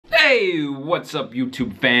Hey, what's up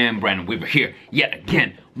YouTube fam? Brandon Weaver here yet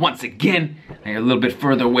again, once again. You're a little bit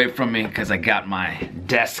further away from me because I got my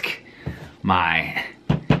desk, my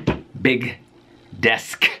big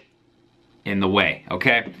desk in the way,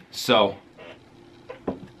 okay? So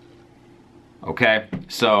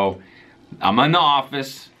I'm in the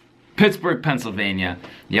office, Pittsburgh, Pennsylvania,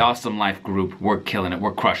 the Awesome Life Group. We're killing it,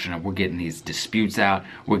 we're crushing it, we're getting these disputes out,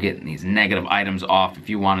 we're getting these negative items off. If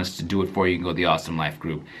you want us to do it for you, you can go to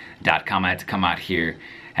theawesomelifegroup.com. I had to come out here,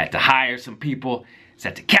 had to hire some people,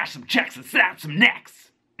 had to cash some checks and snap some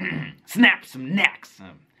necks. Snap some necks.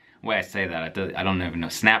 The way I say that, I don't even know.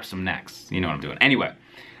 Snap some necks. You know what I'm doing. Anyway,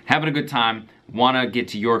 having a good time. Want to get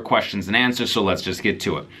to your questions and answers, so let's just get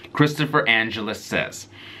to it. Christopher Angeles says,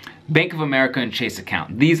 Bank of America and Chase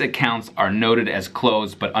account. These accounts are noted as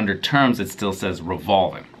closed, but under terms it still says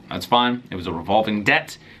revolving. That's fine. It was a revolving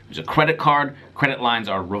debt. It was a credit card. Credit lines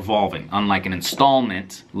are revolving, unlike an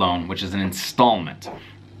installment loan, which is an installment.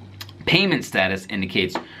 Payment status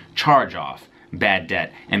indicates charge off, bad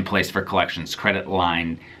debt, in place for collections. Credit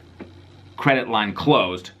line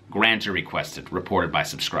closed, grantor requested, reported by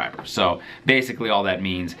subscriber. So basically all that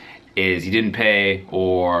means is you didn't pay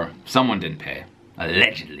or someone didn't pay.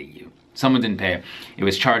 Allegedly someone didn't pay, it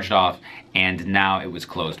was charged off, and now it was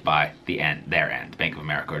closed by their end, Bank of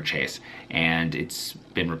America or Chase, and it's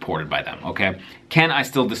been reported by them, okay? Can I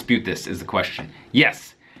still dispute this is the question.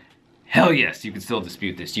 Yes. Hell yes, you can still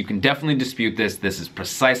dispute this. You can definitely dispute this. This is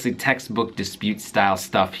precisely textbook dispute style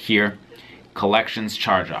stuff here. Collections,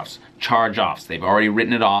 charge-offs. Charge-offs, they've already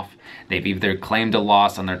written it off. They've either claimed a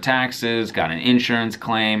loss on their taxes, got an insurance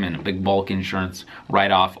claim and a big bulk insurance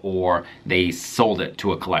write-off, or they sold it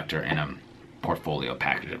to a collector in a portfolio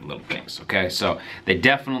package of little things, okay? So they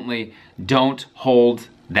definitely don't hold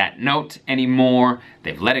that note anymore.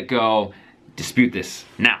 They've let it go. Dispute this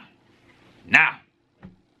now.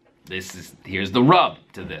 Here's the rub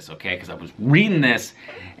to this, okay? Because I was reading this,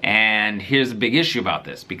 and here's a big issue about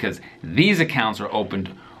this, because these accounts were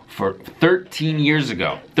opened for 13 years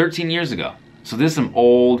ago. 13 years ago. So this is some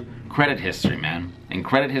old credit history, man. And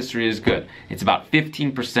credit history is good. It's about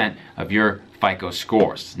 15% of your FICO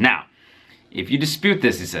scores. Now, if you dispute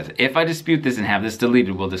this, he says, if I dispute this and have this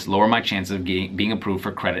deleted, will this lower my chances of being approved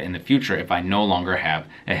for credit in the future if I no longer have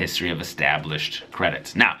a history of established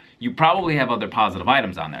credits? Now, you probably have other positive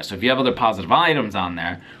items on there. So if you have other positive items on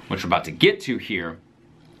there, which we're about to get to here,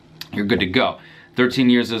 you're good to go.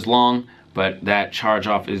 13 years is long, but that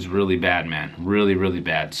charge-off is really bad, man. Really, really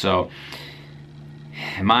bad. So,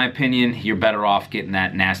 in my opinion, you're better off getting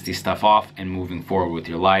that nasty stuff off and moving forward with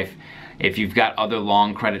your life. If you've got other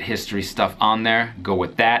long credit history stuff on there, go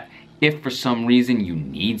with that. If for some reason you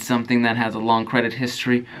need something that has a long credit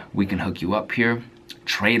history, we can hook you up here.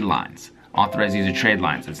 Tradelines. Authorized user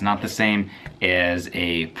Tradelines. It's not the same as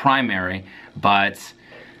a primary, but,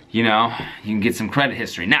 you know, you can get some credit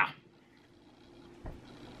history. Now,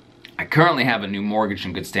 I currently have a new mortgage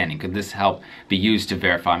in good standing. Could this help be used to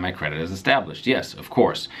verify my credit as established? Yes, of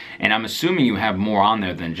course. And I'm assuming you have more on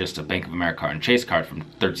there than just a Bank of America and Chase card from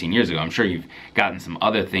 13 years ago. I'm sure you've gotten some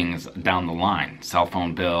other things down the line. Cell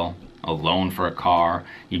phone bill, a loan for a car.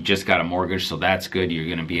 You just got a mortgage, so that's good. You're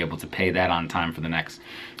going to be able to pay that on time for the next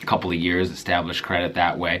couple of years, establish credit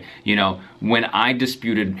that way. You know, when I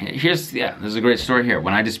disputed, there's a great story here.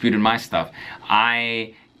 When I disputed my stuff,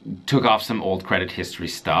 I took off some old credit history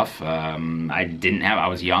stuff. I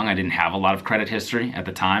was young, I didn't have a lot of credit history at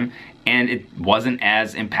the time, and it wasn't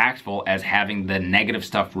as impactful as having the negative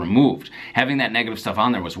stuff removed. Having that negative stuff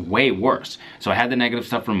on there was way worse. So I had the negative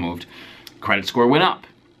stuff removed, credit score went up.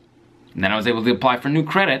 And then I was able to apply for new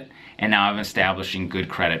credit, and now I'm establishing good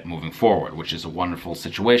credit moving forward, which is a wonderful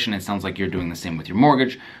situation. It sounds like you're doing the same with your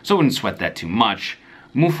mortgage, so I wouldn't sweat that too much.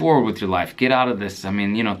 Move forward with your life. Get out of this. I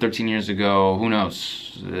mean, you know, 13 years ago, who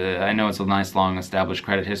knows? I know it's a nice, long, established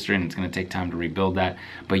credit history, and it's going to take time to rebuild that,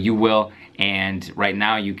 but you will. And right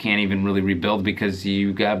now, you can't even really rebuild because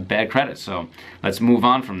you got bad credit. So let's move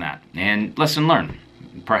on from that. And lesson learned.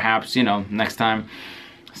 Perhaps, you know, next time,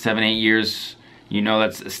 7, 8 years, you know,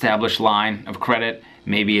 that's established line of credit.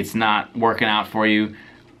 Maybe it's not working out for you.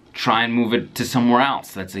 Try and move it to somewhere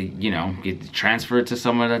else. That's transfer it to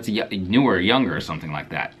somewhere that's newer, younger, or something like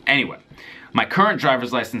that. Anyway, my current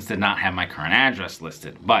driver's license did not have my current address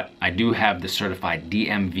listed, but I do have the certified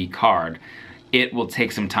DMV card. It will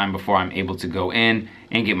take some time before I'm able to go in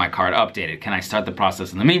and get my card updated. Can I start the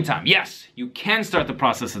process in the meantime? Yes, you can start the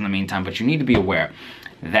process in the meantime, but you need to be aware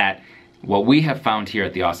that what we have found here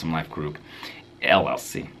at the Awesome Life Group,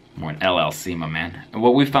 LLC, more an LLC, my man, and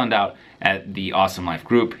what we found out at the Awesome Life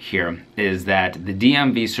Group here is that the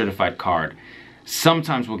DMV certified card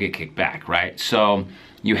sometimes will get kicked back, right? So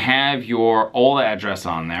you have your old address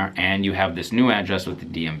on there, and you have this new address with the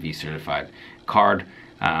DMV certified card,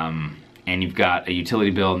 and you've got a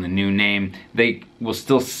utility bill and the new name, they will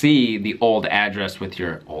still see the old address with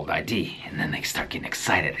your old ID. And then they start getting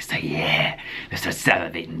excited. They start, yeah. They start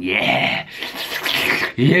salivating, yeah.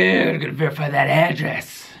 Yeah, I'm gonna verify that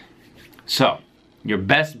address. So, your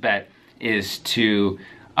best bet is to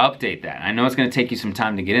update that. I know it's gonna take you some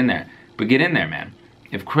time to get in there, but get in there, man.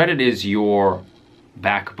 If credit is your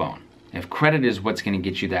backbone, if credit is what's gonna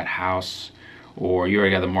get you that house, or you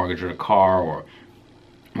already got the mortgage or the car, or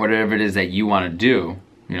whatever it is that you want to do,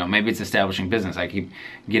 you know, maybe it's establishing business. I keep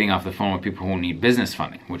getting off the phone with people who need business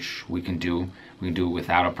funding, which we can do. We can do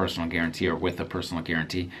without a personal guarantee or with a personal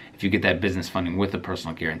guarantee. If you get that business funding with a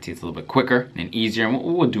personal guarantee, it's a little bit quicker and easier, and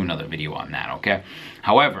we'll do another video on that, okay?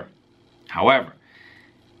 However,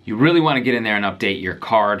 you really want to get in there and update your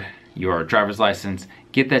card, your driver's license,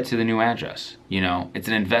 get that to the new address. You know, it's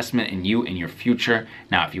an investment in you and your future.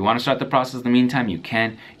 Now, if you want to start the process in the meantime, you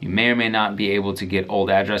can. You may or may not be able to get old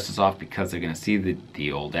addresses off because they're going to see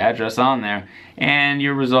the old address on there, and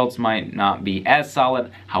your results might not be as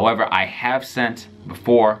solid. However, I have sent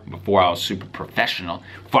before I was super professional,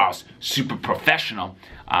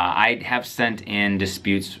 I have sent in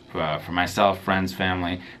disputes for myself, friends,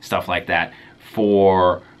 family, stuff like that,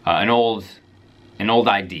 for an old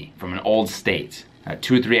ID from an old state,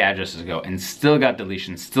 2 or 3 addresses ago, and still got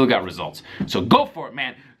deletions, still got results. So go for it,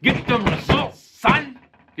 man. Get them results, son.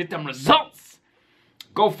 Get them results.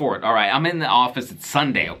 Go for it. All right, I'm in the office. It's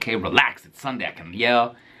Sunday, okay? Relax. It's Sunday. I can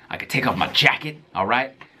yell. I can take off my jacket, all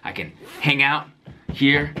right? I can hang out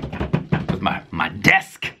here with my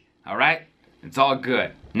desk, all right? It's all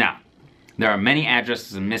good. Now, there are many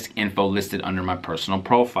addresses and misc info listed under my personal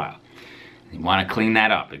profile. You want to clean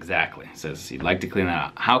that up, exactly. It says you'd like to clean that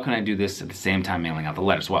up. How can I do this at the same time mailing out the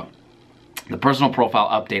letters? Well, the personal profile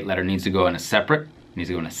update letter needs to go in a separate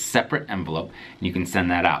envelope, and you can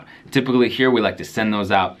send that out. Typically here we like to send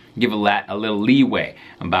those out, give a little leeway,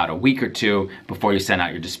 about a week or 2 before you send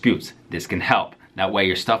out your disputes. This can help. That way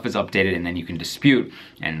your stuff is updated, and then you can dispute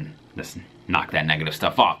and just knock that negative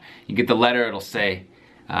stuff off. You get the letter, it'll say,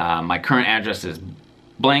 my current address is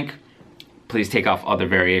blank. Please take off other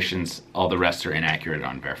variations. All the rest are inaccurate or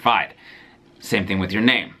unverified. Same thing with your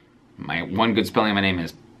name. My one good spelling of my name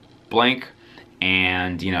is blank,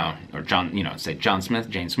 and or John, say John Smith,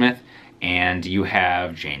 Jane Smith, and you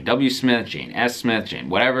have Jane W. Smith, Jane S. Smith, Jane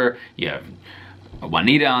whatever. You have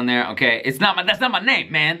Juanita on there. Okay, that's not my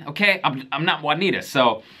name, man. Okay, I'm not Juanita.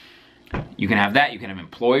 So you can have that. You can have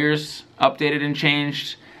employers updated and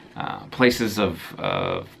changed. Places of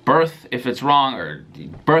birth if it's wrong, or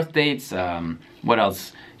birth dates. What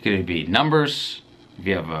else could it be? Numbers, if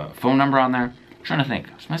you have a phone number on there. I'm trying to think,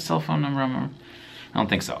 is my cell phone number on there? I don't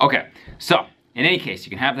think so. Okay, so in any case, you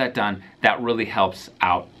can have that done. That really helps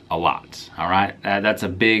out a lot, all right? That's a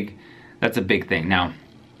big thing. Now,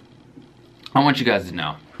 I want you guys to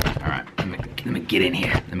know, all right, let me get in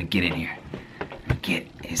here.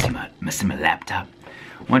 You see my laptop?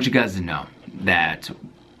 I want you guys to know that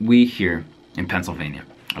we here in Pennsylvania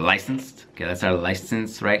are licensed. Okay, that's our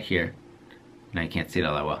license right here. Now you can't see it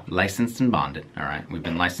all that well. Licensed and bonded, all right? We've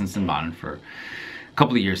been licensed and bonded for a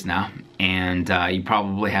couple of years now, and you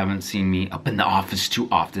probably haven't seen me up in the office too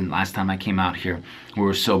often. Last time I came out here, we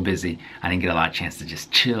were so busy, I didn't get a lot of chance to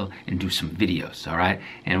just chill and do some videos, all right?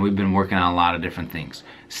 And we've been working on a lot of different things.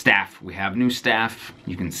 Staff, we have new staff.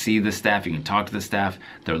 You can see the staff, you can talk to the staff.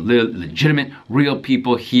 They're legitimate, real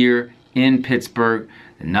people here in Pittsburgh.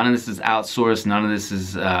 None of this is outsourced. None of this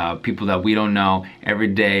is people that we don't know. Every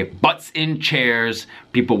day, butts in chairs,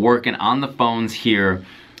 people working on the phones here,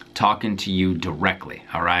 talking to you directly,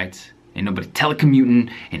 all right? Ain't nobody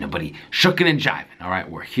telecommuting, ain't nobody shucking and jiving, all right?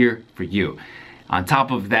 We're here for you. On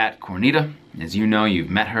top of that, Cornita, as you know,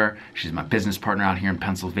 you've met her. She's my business partner out here in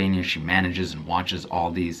Pennsylvania. She manages and watches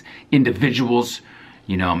all these individuals,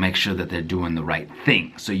 make sure that they're doing the right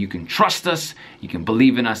thing. So you can trust us, you can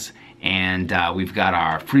believe in us, and we've got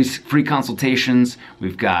our free consultations.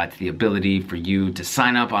 We've got the ability for you to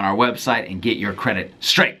sign up on our website and get your credit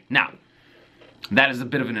straight. Now, that is a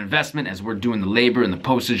bit of an investment as we're doing the labor and the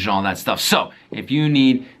postage and all that stuff. So if you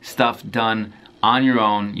need stuff done on your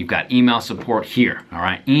own, you've got email support here, all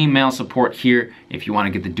right? Email support here if you want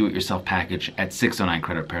to get the do-it-yourself package at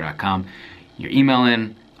 609creditrepair.com. You're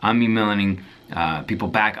emailing, I'm emailing people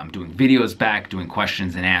back, I'm doing videos back, doing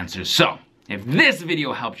questions and answers. So if this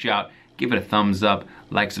video helps you out, give it a thumbs up,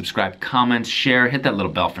 like, subscribe, comment, share, hit that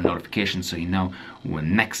little bell for notifications so you know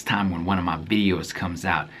when next time when one of my videos comes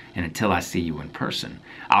out. And until I see you in person,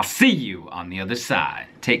 I'll see you on the other side.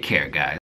 Take care, guys.